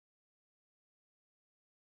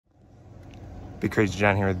Big Crazy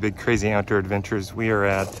John here with Big Crazy Outdoor Adventures. We are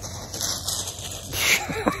at...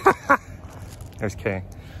 There's Kay.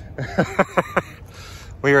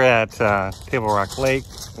 We are at Table Rock Lake.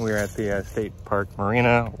 We are at the State Park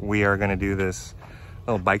Marina. We are going to do this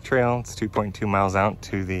little bike trail. It's 2.2 miles out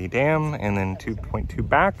to the dam and then 2.2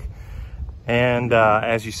 back. And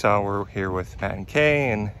as you saw, we're here with Matt and Kay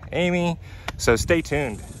and Amy. So stay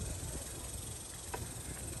tuned.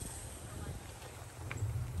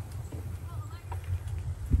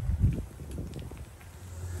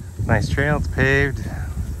 Nice trail, it's paved.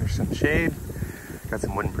 There's some shade. Got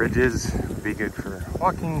some wooden bridges. Would be good for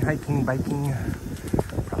walking, hiking, biking,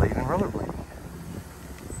 probably even rollerblading.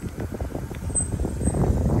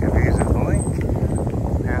 Got views of the lake.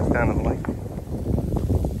 Path down to the lake.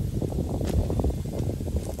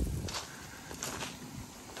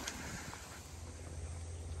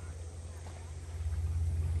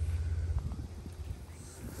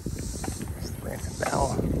 There's the Branson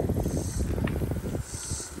Belle.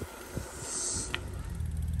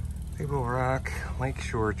 Rock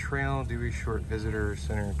Lakeshore Trail, Dewey Short Visitor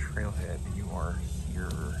Center trailhead. You are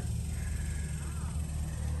here.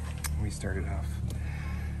 We started off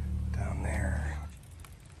down there.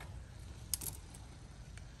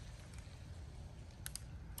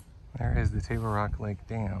 There is the Table Rock Lake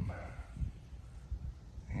Dam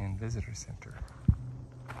and Visitor Center.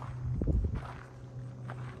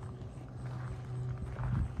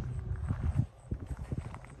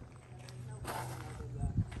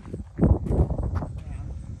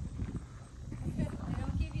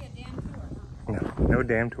 No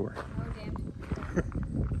dam tour. No dam tour.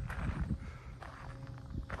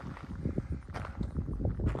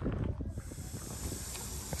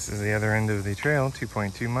 This is the other end of the trail,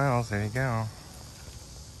 2.2 miles. There you go.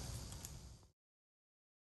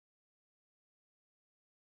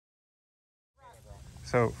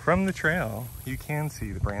 So from the trail, you can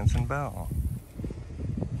see the Branson Belle.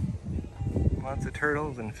 Lots of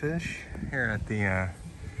turtles and fish here at the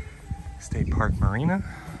State Park Marina.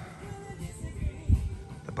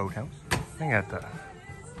 Boathouse. I got the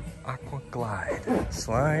aqua glide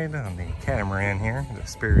slide on the catamaran here, the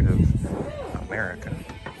Spirit of America.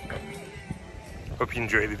 Hope you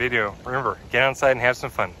enjoyed the video. Remember, get outside and have some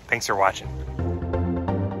fun. Thanks for watching.